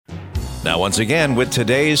Now, once again, with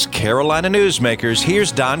today's Carolina Newsmakers,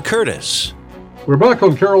 here's Don Curtis. We're back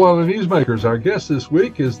on Carolina Newsmakers. Our guest this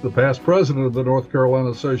week is the past president of the North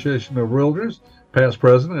Carolina Association of Realtors. Past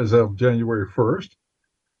president as of January 1st,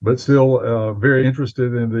 but still very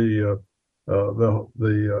interested in the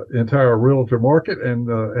entire realtor market, and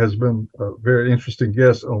has been a very interesting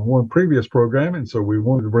guest on one previous program. And so we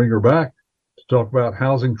wanted to bring her back to talk about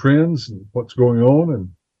housing trends and what's going on and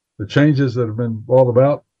the changes that have been brought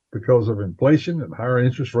about because of inflation and higher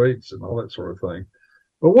interest rates and all that sort of thing.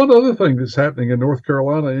 But one other thing that's happening in North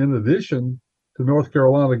Carolina, in addition to North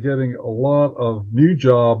Carolina getting a lot of new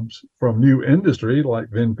jobs from new industry like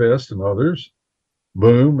VinFast and others,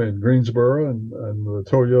 Boom and Greensboro and the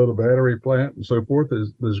Toyota battery plant and so forth,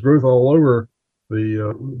 there's growth all over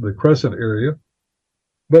the Crescent area.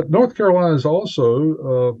 But North Carolina is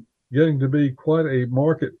also getting to be quite a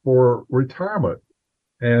market for retirement.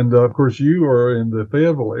 And of course, you are in the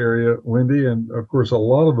Fayetteville area, Wendy, and of course, a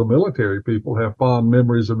lot of the military people have fond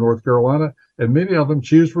memories of North Carolina, and many of them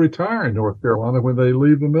choose to retire in North Carolina when they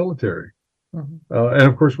leave the military. Mm-hmm. And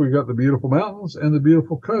of course, we've got the beautiful mountains and the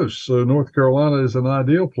beautiful coast. So North Carolina is an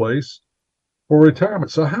ideal place for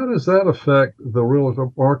retirement. So how does that affect the realtor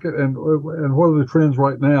market, and what are the trends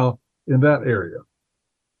right now in that area?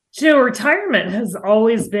 Retirement has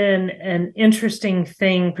always been an interesting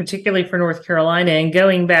thing, particularly for North Carolina. And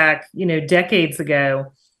going back, decades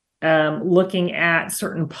ago, looking at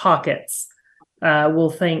certain pockets, we'll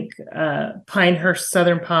think Pinehurst,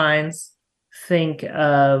 Southern Pines, think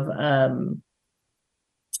of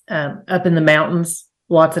up in the mountains,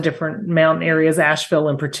 lots of different mountain areas, Asheville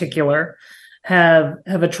in particular, have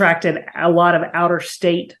attracted a lot of outer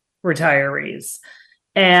state retirees.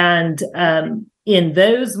 And in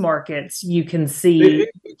those markets, you can see...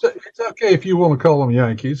 It's okay if you want to call them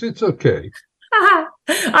Yankees. It's okay. I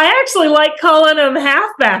actually like calling them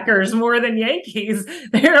halfbackers more than Yankees.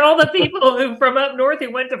 They're all the people who from up north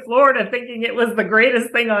who went to Florida thinking it was the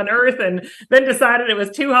greatest thing on earth and then decided it was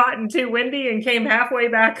too hot and too windy and came halfway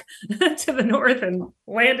back to the north and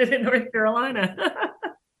landed in North Carolina.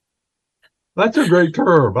 That's a great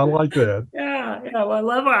term. I like that. Yeah. Well, I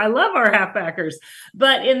love our halfbackers.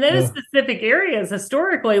 But in those specific areas,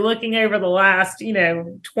 historically, looking over the last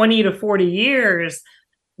 20 to 40 years,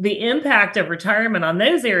 the impact of retirement on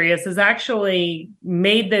those areas has actually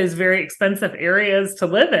made those very expensive areas to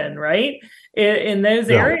live in, right? In those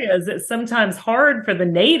areas, it's sometimes hard for the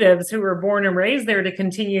natives who were born and raised there to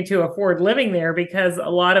continue to afford living there because a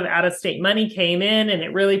lot of out-of-state money came in and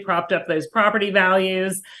it really propped up those property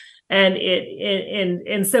values.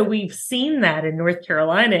 And so we've seen that in North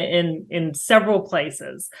Carolina in several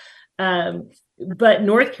places. But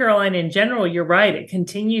North Carolina in general, you're right, it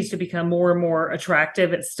continues to become more and more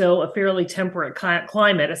attractive. It's still a fairly temperate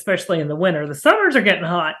climate, especially in the winter. The summers are getting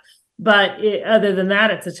hot, but other than that,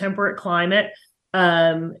 it's a temperate climate.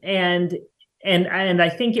 And I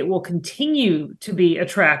think it will continue to be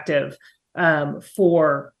attractive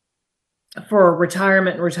for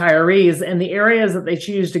retirement and retirees, and the areas that they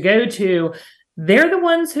choose to go to, they're the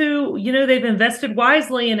ones who, they've invested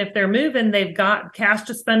wisely. And if they're moving, they've got cash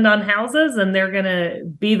to spend on houses, and they're going to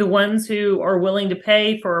be the ones who are willing to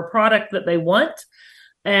pay for a product that they want.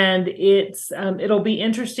 And it'll be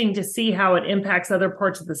interesting to see how it impacts other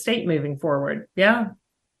parts of the state moving forward. Yeah.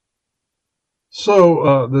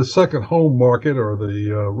 So the second home market, or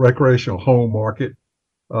the recreational home market,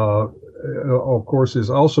 of course, is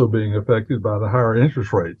also being affected by the higher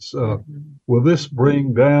interest rates. Will this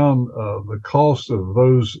bring down the cost of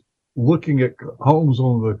those looking at homes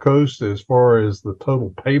on the coast as far as the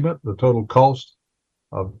total payment, the total cost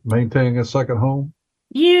of maintaining a second home?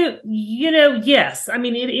 Yes. I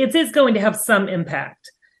mean, it is going to have some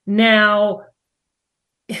impact. Now,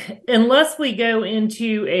 unless we go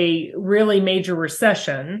into a really major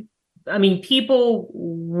recession, I mean, people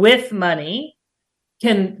with money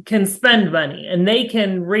can spend money, and they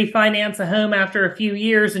can refinance a home after a few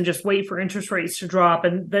years and just wait for interest rates to drop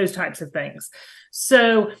and those types of things.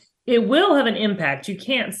 So it will have an impact. You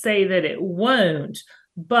can't say that it won't,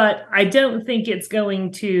 but I don't think it's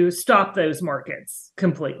going to stop those markets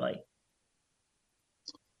completely.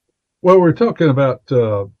 Well, we're talking about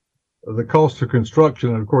the cost of construction,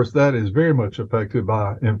 and of course, that is very much affected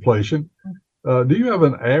by inflation. Do you have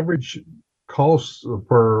an average cost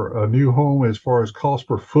for a new home as far as cost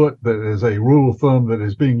per foot that is a rule of thumb that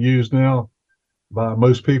is being used now by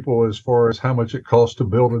most people as far as how much it costs to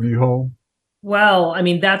build a new home? Well, I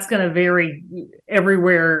mean, that's going to vary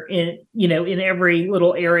everywhere in every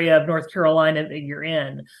little area of North Carolina that you're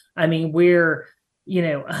in. I mean, we're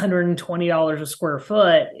 $120 a square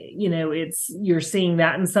foot. You're seeing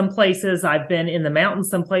that in some places. I've been in the mountains,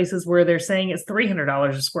 some places where they're saying it's $300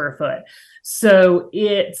 a square foot. So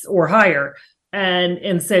or higher.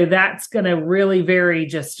 And so that's going to really vary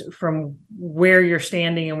just from where you're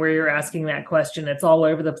standing and where you're asking that question. It's all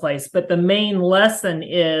over the place. But the main lesson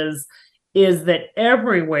is that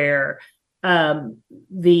everywhere,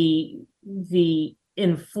 the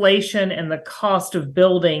inflation and the cost of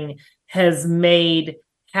building has made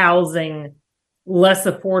housing less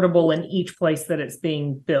affordable in each place that it's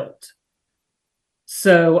being built.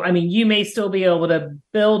 So, you may still be able to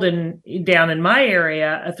build down in my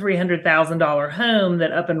area a $300,000 home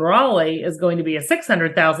that up in Raleigh is going to be a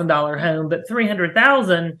 $600,000 home, but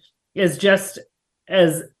 $300,000 is just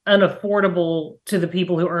as unaffordable to the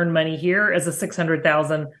people who earn money here as a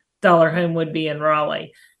 $600,000 home would be in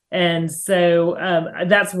Raleigh. And so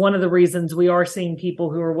that's one of the reasons we are seeing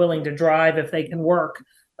people who are willing to drive if they can work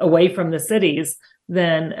away from the cities,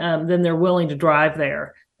 then they're willing to drive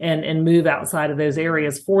there and move outside of those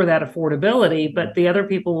areas for that affordability. But the other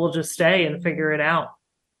people will just stay and figure it out.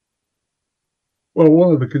 Well,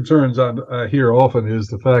 one of the concerns I hear often is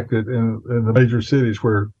the fact that in the major cities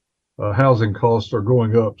where housing costs are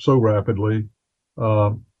going up so rapidly,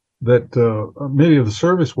 that many of the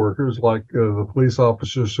service workers, like the police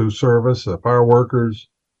officers who service, the fire workers,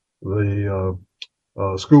 the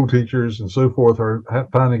school teachers, and so forth, are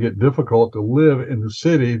finding it difficult to live in the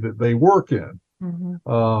city that they work in.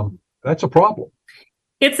 Mm-hmm. That's a problem.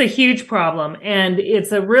 It's a huge problem. And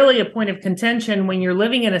it's really a point of contention when you're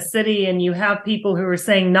living in a city and you have people who are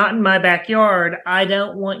saying, not in my backyard. I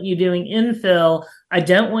don't want you doing infill. I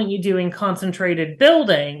don't want you doing concentrated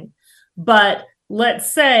building. But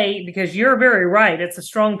let's say, because you're very right, it's a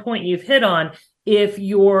strong point you've hit on. If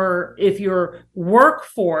your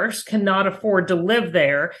workforce cannot afford to live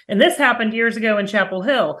there, and this happened years ago in Chapel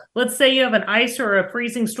Hill. Let's say you have an ice or a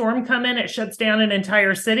freezing storm come in, it shuts down an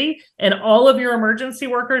entire city, and all of your emergency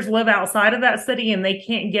workers live outside of that city and they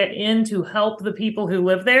can't get in to help the people who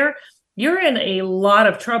live there. You're in a lot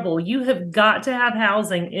of trouble. You have got to have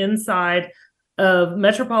housing inside of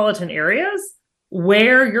metropolitan areas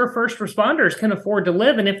where your first responders can afford to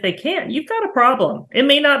live. And if they can't, you've got a problem. It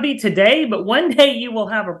may not be today, but one day you will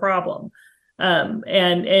have a problem. And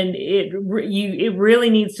it really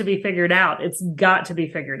needs to be figured out. It's got to be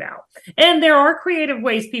figured out. And there are creative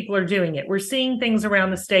ways people are doing it. We're seeing things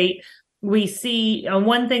around the state. We see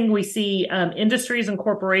industries and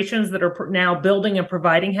corporations that are now building and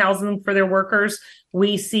providing housing for their workers.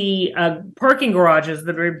 We see parking garages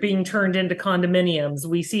that are being turned into condominiums.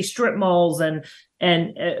 We see strip malls and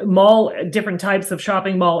different types of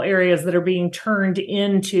shopping mall areas that are being turned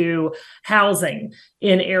into housing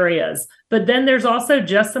in areas. But then there's also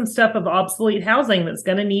just some stuff of obsolete housing that's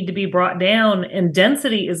going to need to be brought down, and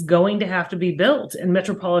density is going to have to be built in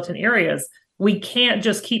metropolitan areas. We can't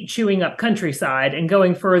just keep chewing up countryside and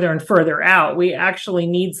going further and further out. We actually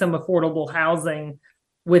need some affordable housing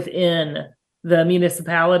within the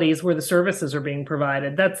municipalities where the services are being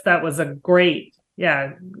provided. That was a great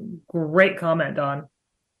comment, Don.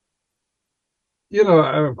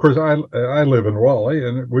 Of course, I live in Raleigh,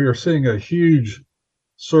 and we are seeing a huge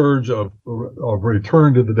surge of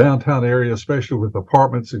return to the downtown area, especially with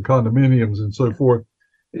apartments and condominiums and so forth.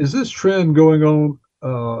 Is this trend going on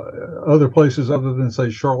other places other than,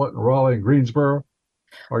 say, Charlotte and Raleigh and Greensboro?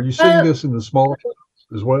 Are you seeing this in the smaller towns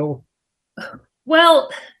as well?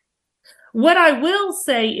 Well, what I will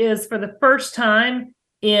say is, for the first time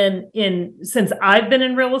since I've been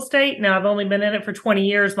in real estate, now I've only been in it for 20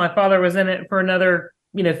 years. My father was in it for another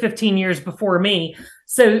 15 years before me.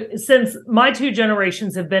 So since my two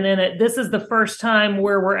generations have been in it, this is the first time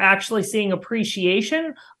where we're actually seeing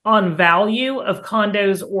appreciation on value of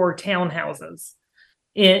condos or townhouses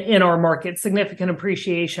in our market, significant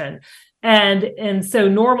appreciation. And so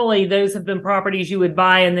normally those have been properties you would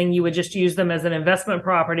buy and then you would just use them as an investment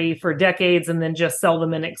property for decades and then just sell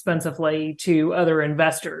them inexpensively to other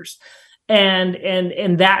investors. And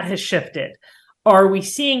that has shifted. Are we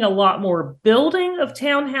seeing a lot more building of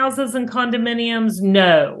townhouses and condominiums?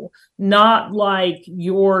 No, not like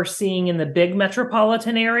you're seeing in the big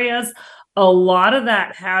metropolitan areas. A lot of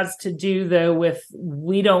that has to do, though, with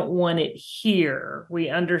we don't want it here. We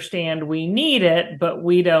understand we need it, but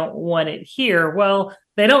we don't want it here. Well,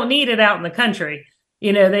 they don't need it out in the country.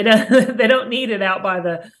 They don't need it out by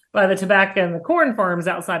the tobacco and the corn farms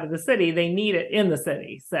outside of the city. They need it in the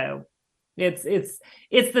city. So it's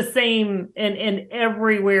the same, and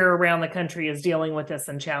everywhere around the country is dealing with this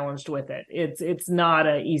and challenged with it. It's not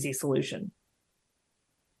an easy solution.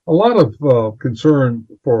 A lot of concern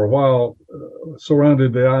for a while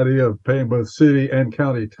surrounded the idea of paying both city and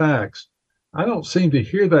county tax. I don't seem to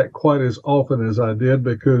hear that quite as often as I did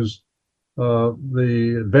because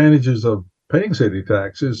the advantages of paying city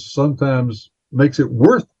taxes sometimes makes it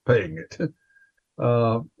worth paying it.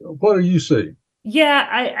 What do you see? Yeah,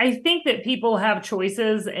 I think that people have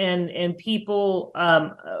choices and people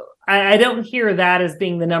I don't hear that as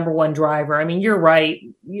being the number one driver. I mean, you're right.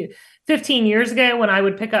 15 years ago, when I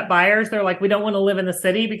would pick up buyers, they're like, we don't want to live in the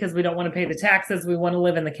city because we don't want to pay the taxes. We want to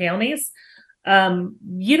live in the counties.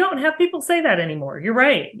 You don't have people say that anymore. You're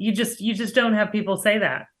right. You just don't have people say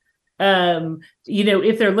that.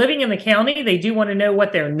 If they're living in the county, they do want to know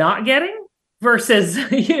what they're not getting versus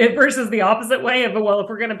the opposite way of, well, if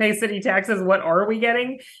we're going to pay city taxes, what are we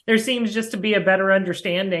getting? There seems just to be a better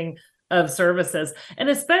understanding of services. And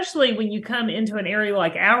especially when you come into an area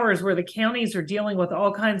like ours where the counties are dealing with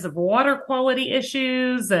all kinds of water quality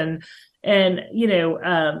issues and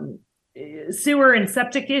sewer and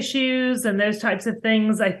septic issues and those types of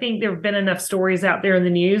things. I think there have been enough stories out there in the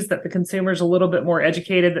news that the consumer's a little bit more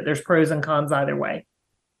educated that there's pros and cons either way.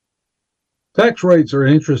 Tax rates are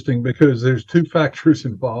interesting because there's two factors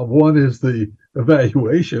involved. One is the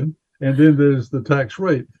evaluation, and then there's the tax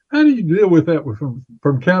rate. How do you deal with that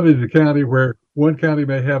from county to county, where one county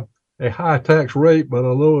may have a high tax rate but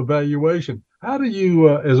a low evaluation? How do you,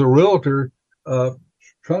 as a realtor,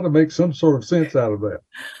 try to make some sort of sense out of that?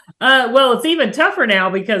 Well, it's even tougher now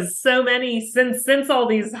because so many, since all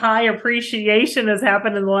these high appreciation has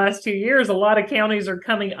happened in the last 2 years, a lot of counties are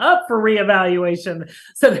coming up for reevaluation.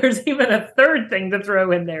 So there's even a third thing to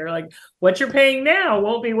throw in there, like what you're paying now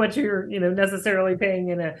won't be what you're, necessarily paying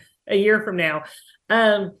in a year from now.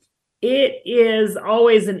 It is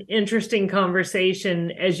always an interesting conversation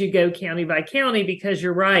as you go county by county because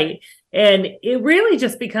you're right. And it really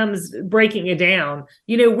just becomes breaking it down.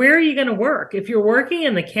 Where are you going to work? If you're working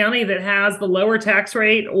in the county that has the lower tax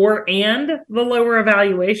rate and the lower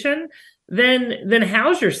evaluation, then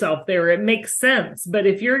house yourself there. It makes sense. But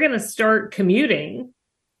if you're going to start commuting,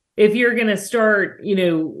 if you're going to start,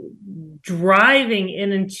 driving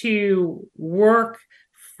into work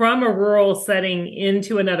from a rural setting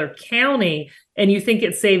into another county and you think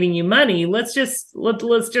it's saving you money, let's just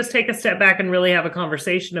take a step back and really have a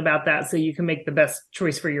conversation about that so you can make the best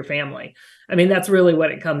choice for your family. I mean, that's really what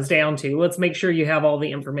it comes down to. Let's make sure you have all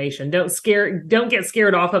the information. Don't get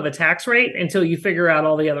scared off of a tax rate until you figure out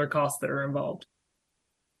all the other costs that are involved.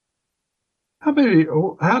 How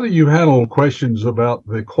do you handle questions about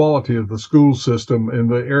the quality of the school system in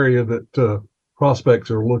the area that prospects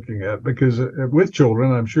are looking at? Because with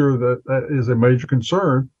children, I'm sure that is a major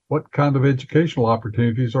concern. What kind of educational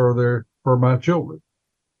opportunities are there for my children?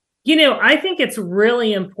 I think it's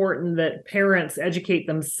really important that parents educate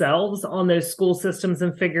themselves on those school systems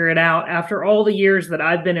and figure it out. After all the years that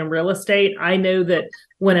I've been in real estate, I know that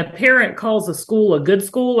when a parent calls a school a good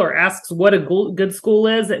school or asks what a good school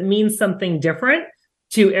is, it means something different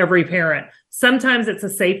to every parent. Sometimes it's a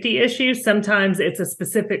safety issue. Sometimes it's a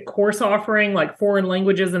specific course offering like foreign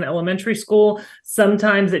languages in elementary school.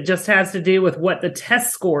 Sometimes it just has to do with what the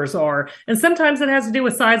test scores are. And sometimes it has to do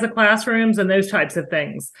with size of classrooms and those types of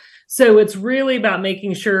things. So it's really about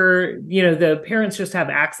making sure, the parents just have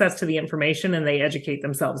access to the information and they educate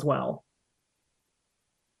themselves well.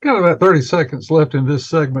 Got about 30 seconds left in this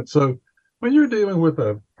segment. So when you're dealing with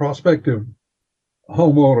a prospective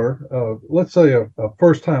homeowner, let's say a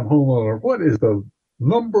first-time homeowner, what is the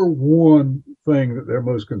number one thing that they're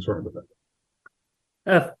most concerned about?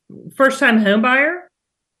 A first-time home buyer?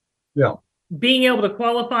 Yeah. Being able to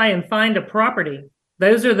qualify and find a property.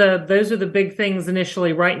 Those are the big things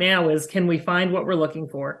initially right now is, can we find what we're looking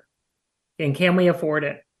for? And can we afford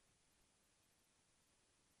it?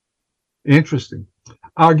 Interesting.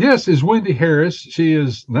 Our guest is Wendy Harris. She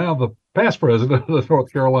is now the past president of the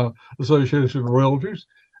North Carolina Association of Realtors.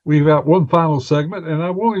 We've got one final segment, and I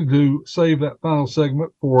wanted to save that final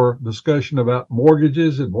segment for discussion about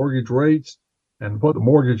mortgages and mortgage rates and what the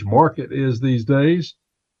mortgage market is these days.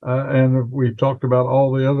 And we've talked about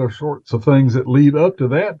all the other sorts of things that lead up to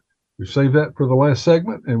that. We saved that for the last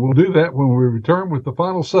segment, and we'll do that when we return with the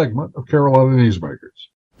final segment of Carolina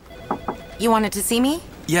Newsmakers. You wanted to see me?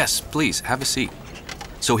 Yes, please, have a seat.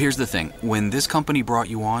 So here's the thing. When this company brought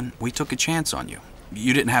you on, we took a chance on you.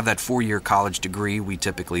 You didn't have that 4-year college degree we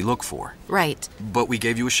typically look for. Right. But we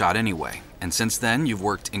gave you a shot anyway. And since then, you've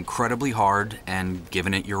worked incredibly hard and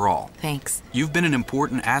given it your all. Thanks. You've been an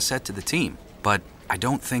important asset to the team, but I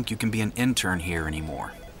don't think you can be an intern here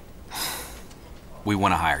anymore. We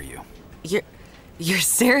want to hire you. You're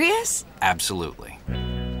serious? Absolutely.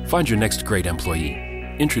 Find your next great employee.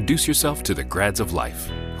 Introduce yourself to the grads of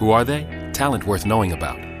life, Who are they? Talent worth knowing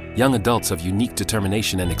about. Young adults of unique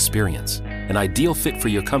determination and experience. An ideal fit for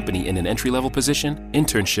your company in an entry-level position,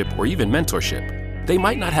 internship, or even mentorship. They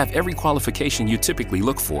might not have every qualification you typically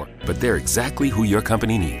look for, but they're exactly who your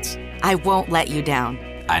company needs. I won't let you down.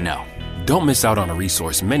 I know. Don't miss out on a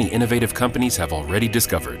resource many innovative companies have already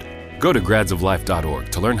discovered. Go to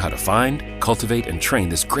gradsoflife.org to learn how to find, cultivate, and train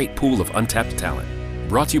this great pool of untapped talent.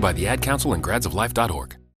 Brought to you by the Ad Council and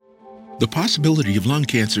gradsoflife.org. The possibility of lung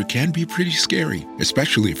cancer can be pretty scary,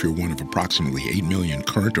 especially if you're one of approximately 8 million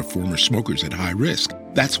current or former smokers at high risk.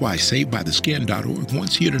 That's why SaveByTheScan.org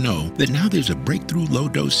wants you to know that now there's a breakthrough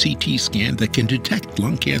low-dose CT scan that can detect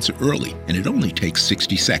lung cancer early, and it only takes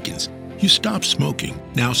 60 seconds. You stop smoking,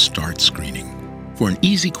 now start screening. For an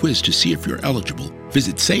easy quiz to see if you're eligible,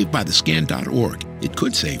 visit SaveByTheScan.org. It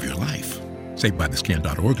could save your life.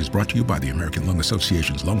 SaveByTheScan.org is brought to you by the American Lung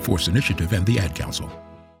Association's Lung Force Initiative and the Ad Council.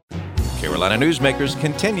 Carolina Newsmakers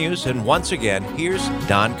continues, and once again, here's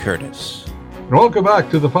Don Curtis. Welcome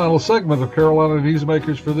back to the final segment of Carolina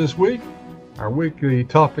Newsmakers for this week. Our weekly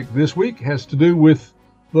topic this week has to do with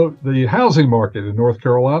the housing market in North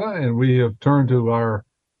Carolina, and we have turned to our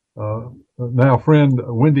now friend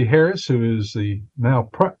Wendy Harris, who is the now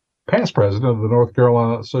past president of the North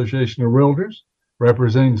Carolina Association of Realtors,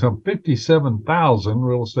 representing some 57,000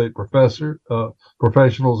 real estate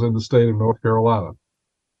professionals in the state of North Carolina.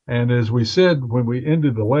 And as we said when we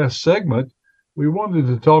ended the last segment, we wanted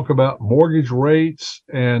to talk about mortgage rates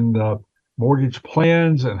and mortgage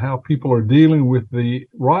plans and how people are dealing with the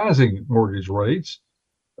rising mortgage rates.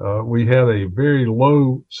 We had a very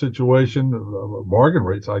low situation of bargain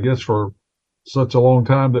rates, I guess, for such a long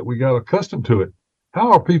time that we got accustomed to it.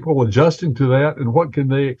 How are people adjusting to that, and what can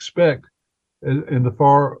they expect in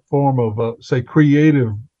the form of, say, creative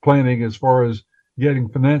planning as far as getting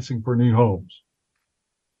financing for new homes?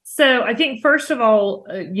 So I think, first of all,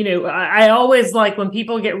 I always like when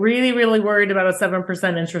people get really, really worried about a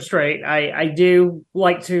 7% interest rate. I do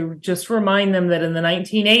like to just remind them that in the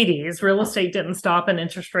 1980s, real estate didn't stop and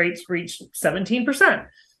interest rates reached 17%,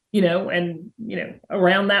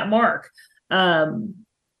 around that mark.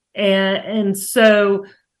 And so,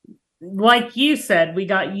 like you said, we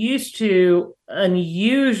got used to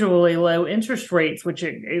unusually low interest rates, which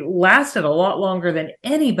it lasted a lot longer than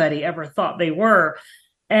anybody ever thought they were.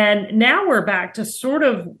 And now we're back to sort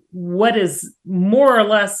of what is more or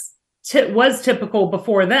less was typical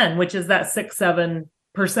before then, which is that 6-7%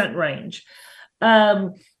 range.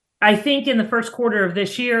 I think in the first quarter of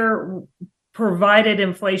this year, provided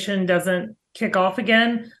inflation doesn't kick off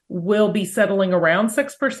again, we'll be settling around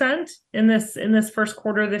 6% in this first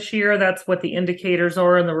quarter of this year. That's what the indicators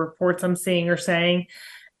are and the reports I'm seeing are saying.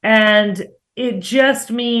 And it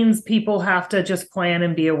just means people have to just plan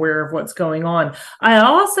and be aware of what's going on. I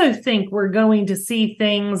also think we're going to see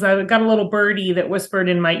things. I got a little birdie that whispered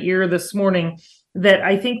in my ear this morning that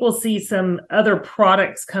I think we'll see some other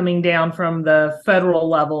products coming down from the federal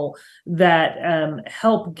level that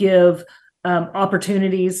help give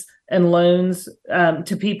opportunities and loans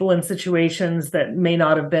to people in situations that may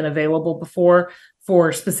not have been available before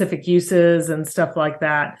for specific uses and stuff like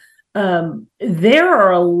that. There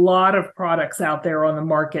are a lot of products out there on the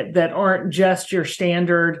market that aren't just your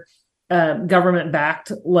standard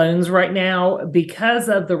government-backed loans right now. Because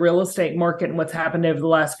of the real estate market and what's happened over the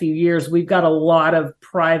last few years, we've got a lot of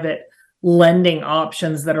private lending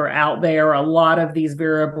options that are out there, a lot of these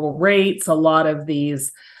variable rates, a lot of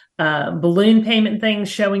these balloon payment things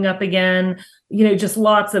showing up again, just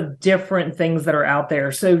lots of different things that are out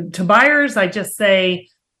there. So to buyers, I just say,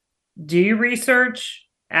 do your research,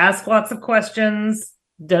 ask lots of questions,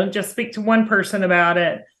 don't just speak to one person about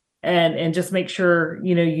it, and just make sure,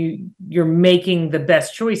 you're making the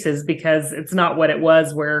best choices, because it's not what it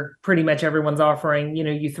was where pretty much everyone's offering,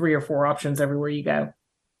 you 3 or 4 options everywhere you go.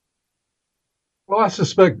 Well, I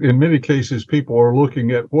suspect in many cases, people are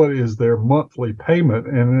looking at what is their monthly payment.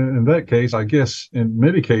 And in that case, I guess in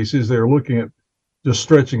many cases, they're looking at just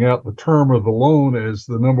stretching out the term of the loan as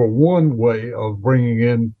the number one way of bringing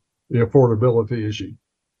in the affordability issue.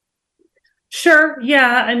 Sure.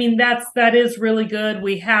 Yeah. I mean, that is really good.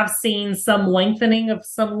 We have seen some lengthening of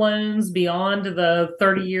some loans beyond the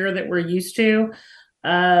 30-year that we're used to.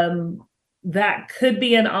 That could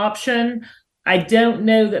be an option. I don't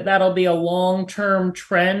know that that'll be a long-term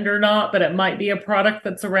trend or not, but it might be a product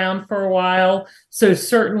that's around for a while. So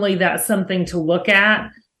certainly that's something to look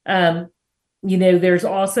at. There's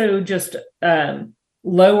also just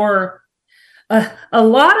lower. A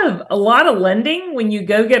lot of lending when you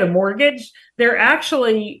go get a mortgage, they're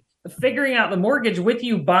actually figuring out the mortgage with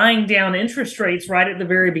you, buying down interest rates right at the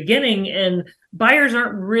very beginning. And buyers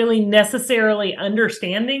aren't really necessarily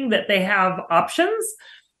understanding that they have options.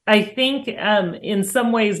 I think in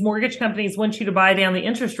some ways, mortgage companies want you to buy down the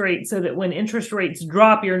interest rate so that when interest rates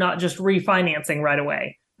drop, you're not just refinancing right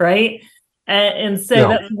away, right? And so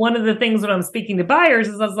that's one of the things when I'm speaking to buyers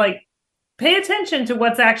is I was like, pay attention to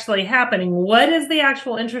what's actually happening. What is the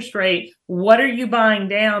actual interest rate? What are you buying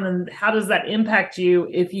down? And how does that impact you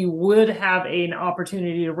if you would have an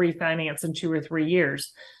opportunity to refinance in 2 or 3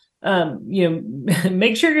 years?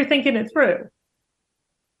 Make sure you're thinking it through.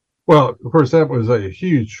 Well, of course, that was a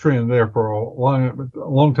huge trend there for a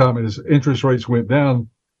long time. As interest rates went down,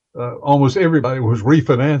 almost everybody was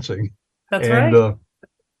refinancing. That's right.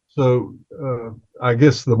 So I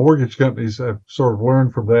guess the mortgage companies have sort of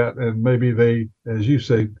learned from that, and maybe they, as you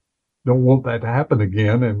say, don't want that to happen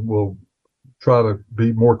again, and will try to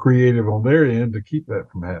be more creative on their end to keep that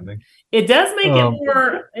from happening. It does make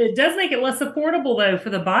it make it less affordable though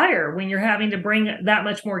for the buyer when you're having to bring that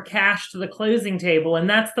much more cash to the closing table. And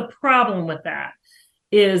that's the problem with that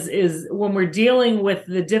is when we're dealing with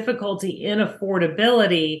the difficulty in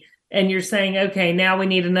affordability and you're saying, okay, now we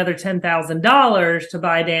need another $10,000 to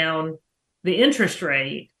buy down the interest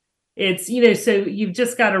rate. It's, so you've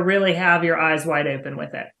just got to really have your eyes wide open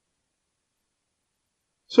with it.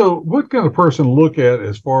 So what can a person look at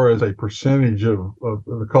as far as a percentage of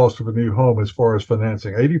the cost of a new home as far as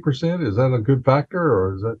financing? 80%? Is that a good factor,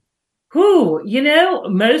 or is that?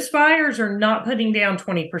 Most buyers are not putting down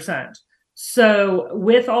 20%. So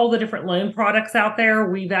with all the different loan products out there,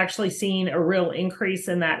 we've actually seen a real increase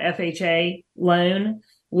in that FHA loan,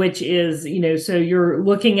 which is, so you're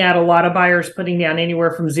looking at a lot of buyers putting down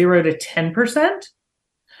anywhere from 0 to 10%.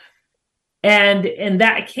 And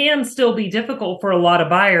that can still be difficult for a lot of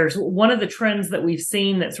buyers. One of the trends that we've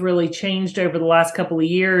seen that's really changed over the last couple of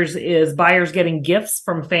years is buyers getting gifts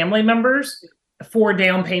from family members for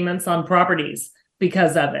down payments on properties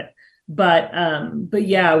because of it. But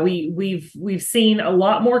yeah, we've seen a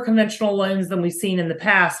lot more conventional loans than we've seen in the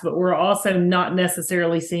past, but we're also not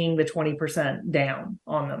necessarily seeing the 20% down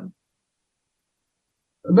on them.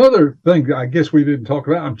 Another thing I guess we didn't talk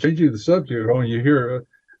about, I'm changing the subject on you here.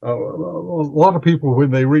 A lot of people, when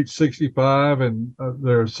they reach 65 and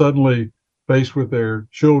they're suddenly faced with their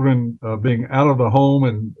children being out of the home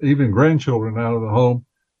and even grandchildren out of the home,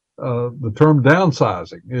 the term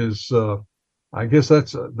downsizing is, I guess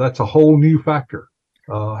that's a whole new factor.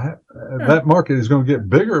 That market is going to get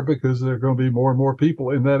bigger because there are going to be more and more people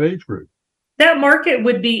in that age group. That market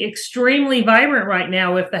would be extremely vibrant right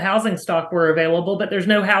now if the housing stock were available, but there's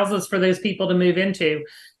no houses for those people to move into.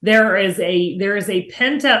 There is a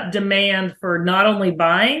pent-up demand for not only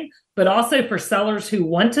buying, but also for sellers who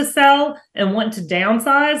want to sell and want to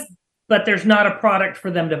downsize, but there's not a product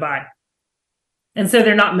for them to buy. And so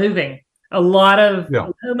they're not moving. A lot of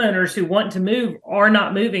homeowners who want to move are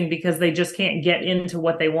not moving because they just can't get into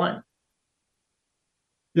what they want.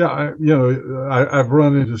 Yeah, I've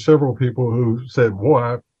run into several people who said, boy,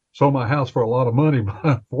 I sold my house for a lot of money, but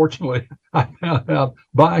unfortunately, I found out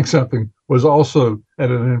buying something was also at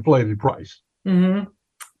an inflated price. Mm-hmm.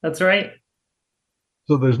 That's right.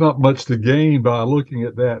 So there's not much to gain by looking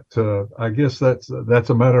at that. I guess that's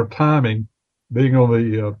a matter of timing. Being on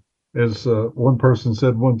the, as one person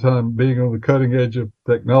said one time, being on the cutting edge of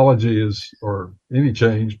technology or any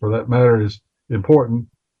change for that matter, is important,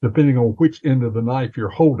 depending on which end of the knife you're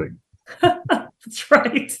holding. That's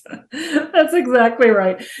right. That's exactly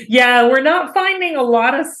right. Yeah, we're not finding a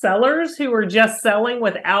lot of sellers who are just selling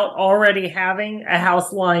without already having a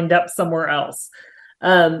house lined up somewhere else.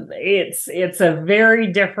 It's a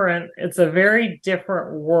very different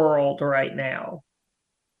world right now.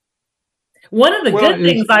 One of the good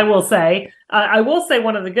things I will say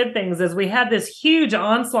one of the good things is we had this huge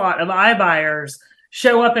onslaught of iBuyers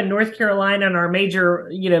show up in North Carolina and our major,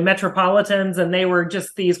 metropolitans, and they were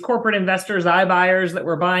just these corporate investors, iBuyers that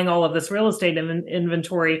were buying all of this real estate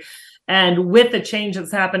inventory. And with the change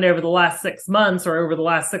that's happened over the last 6 months or over the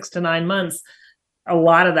last 6 to 9 months, a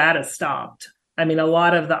lot of that has stopped. I mean, a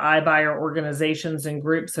lot of the iBuyer organizations and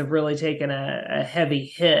groups have really taken a heavy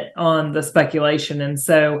hit on the speculation. And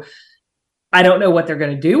so I don't know what they're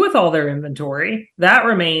going to do with all their inventory. That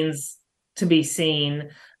remains to be seen.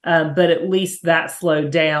 But at least that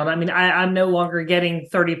slowed down. I mean, I'm no longer getting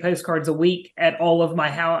 30 postcards a week at all of my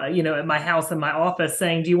house, at my house and my office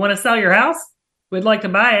saying, do you want to sell your house? We'd like to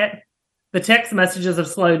buy it. The text messages have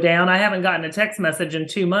slowed down. I haven't gotten a text message in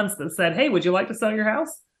 2 months that said, hey, would you like to sell your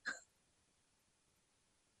house?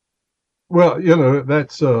 Well,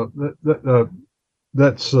 that's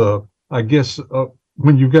I guess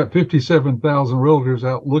when you've got 57,000 realtors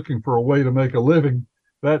out looking for a way to make a living,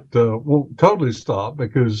 that won't totally stop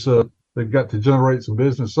because they've got to generate some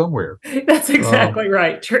business somewhere. That's exactly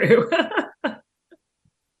right. True.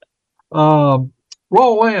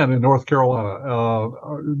 Raw land in North Carolina.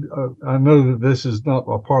 I know that this is not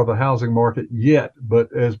a part of the housing market yet, but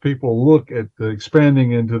as people look at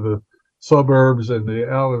expanding into the suburbs and the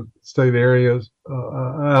out-of-state areas,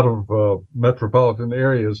 out of metropolitan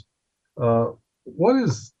areas, what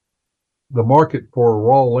is the market for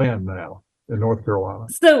raw land now in North Carolina?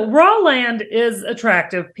 So raw land is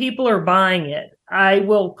attractive. People are buying it. I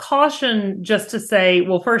will caution just to say,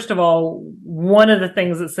 well, first of all, one of the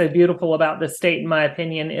things that's so beautiful about this state, in my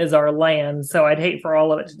opinion, is our land. So I'd hate for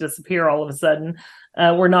all of it to disappear all of a sudden.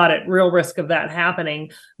 We're not at real risk of that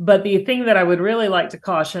happening. But the thing that I would really like to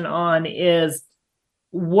caution on is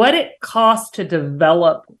what it costs to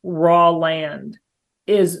develop raw land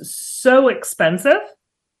is so expensive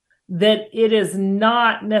that it is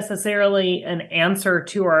not necessarily an answer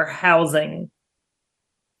to our housing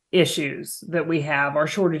issues that we have, our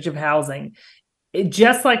shortage of housing.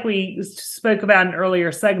 Just like we spoke about in an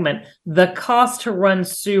earlier segment, the cost to run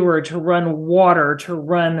sewer, to run water, to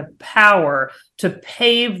run power, to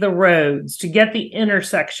pave the roads, to get the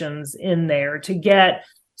intersections in there, to get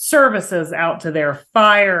services out to their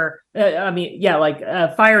fire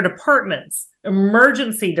departments,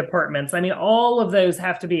 emergency departments. I mean, all of those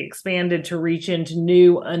have to be expanded to reach into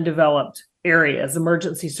new undeveloped areas,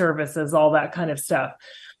 emergency services, all that kind of stuff.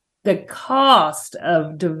 The cost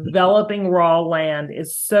of developing raw land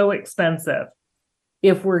is so expensive.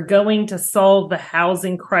 If we're going to solve the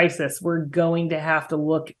housing crisis, we're going to have to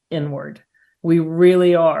look inward. We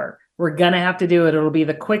really are. We're going to have to do it. It'll be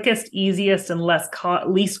the quickest, easiest, and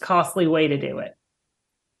least costly way to do it.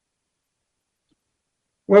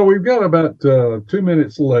 Well, we've got about 2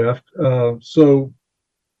 minutes left. So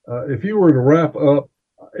if you were to wrap up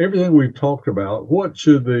everything we've talked about, what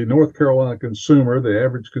should the North Carolina consumer, the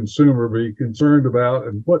average consumer, be concerned about,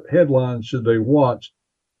 and what headlines should they watch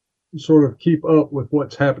to sort of keep up with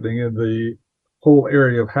what's happening in the whole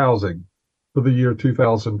area of housing for the year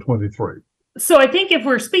 2023? So I think if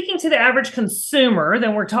we're speaking to the average consumer,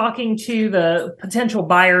 then we're talking to the potential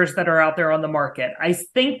buyers that are out there on the market. I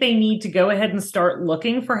think they need to go ahead and start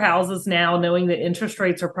looking for houses now, knowing that interest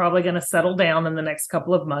rates are probably going to settle down in the next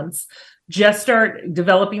couple of months. Just start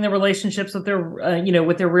developing the relationships with their,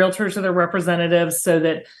 with their realtors or their representatives so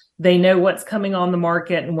that they know what's coming on the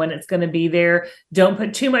market and when it's going to be there. Don't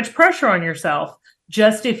put too much pressure on yourself.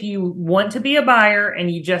 Just if you want to be a buyer and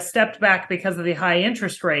you just stepped back because of the high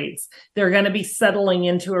interest rates, they're going to be settling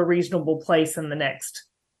into a reasonable place in the next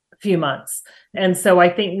few months. And so I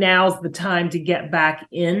think now's the time to get back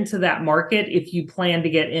into that market if you plan to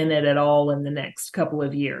get in it at all in the next couple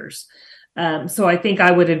of years. So I think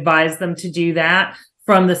I would advise them to do that.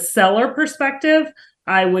 From the seller perspective,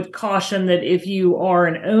 I would caution that if you are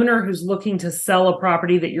an owner who's looking to sell a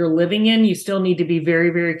property that you're living in, you still need to be very,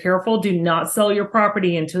 very careful. Do not sell your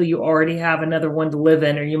property until you already have another one to live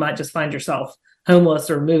in, or you might just find yourself homeless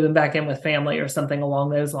or moving back in with family or something along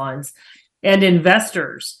those lines. And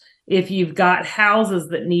investors, if you've got houses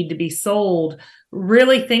that need to be sold,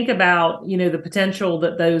 really think about, the potential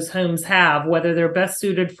that those homes have, whether they're best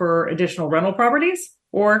suited for additional rental properties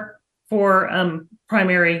or for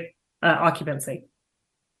primary occupancy.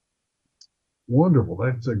 Wonderful.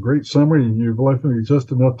 That's a great summary, and you've left me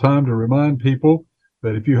just enough time to remind people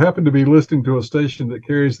that if you happen to be listening to a station that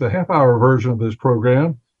carries the half-hour version of this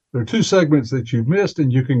program, there are 2 segments that you've missed,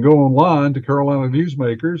 and you can go online to Carolina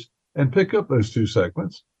Newsmakers and pick up those 2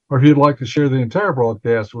 segments. Or if you'd like to share the entire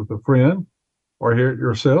broadcast with a friend or hear it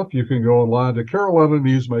yourself, you can go online to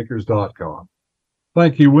carolinanewsmakers.com.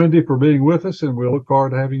 Thank you, Wendy, for being with us, and we'll look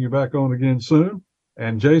forward to having you back on again soon.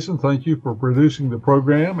 And Jason, thank you for producing the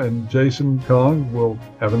program. And Jason Kong will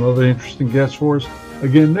have another interesting guest for us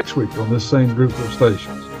again next week on this same group of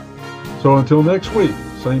stations. So until next week,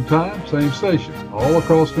 same time, same station, all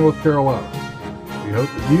across North Carolina. We hope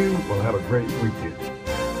that you will have a great weekend.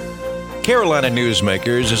 Carolina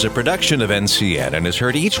Newsmakers is a production of NCN and is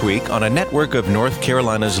heard each week on a network of North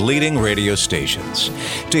Carolina's leading radio stations.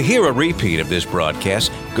 To hear a repeat of this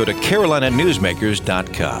broadcast, go to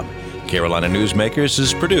carolinanewsmakers.com. Carolina Newsmakers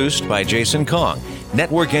is produced by Jason Kong.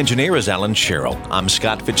 Network engineer is Alan Sherrill. I'm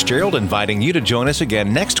Scott Fitzgerald, inviting you to join us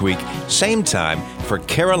again next week, same time, for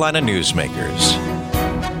Carolina Newsmakers.